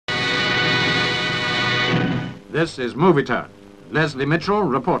This is Movietone. Leslie Mitchell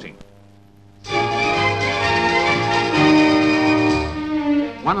reporting.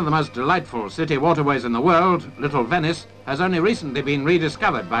 One of the most delightful city waterways in the world, Little Venice, has only recently been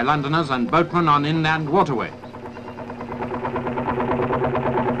rediscovered by Londoners and boatmen on Inland Waterways.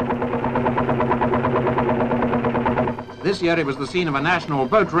 This year it was the scene of a national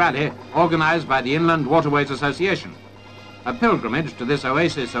boat rally organised by the Inland Waterways Association. A pilgrimage to this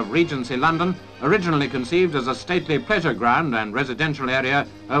oasis of Regency London, originally conceived as a stately pleasure ground and residential area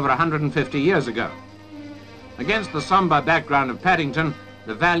over 150 years ago. Against the sombre background of Paddington,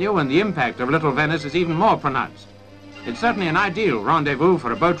 the value and the impact of Little Venice is even more pronounced. It's certainly an ideal rendezvous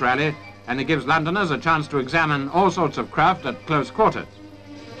for a boat rally, and it gives Londoners a chance to examine all sorts of craft at close quarters.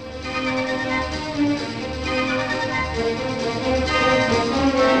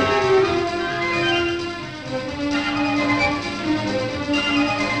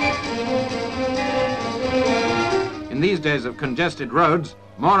 In these days of congested roads,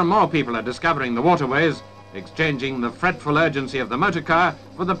 more and more people are discovering the waterways, exchanging the fretful urgency of the motor car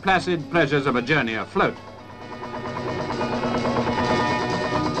for the placid pleasures of a journey afloat.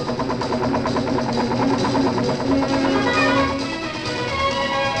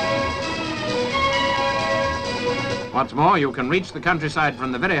 What's more, you can reach the countryside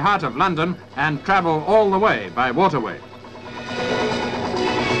from the very heart of London and travel all the way by waterway.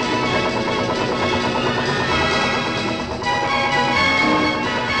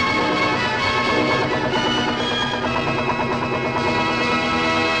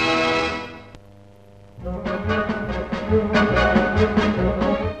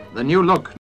 The new look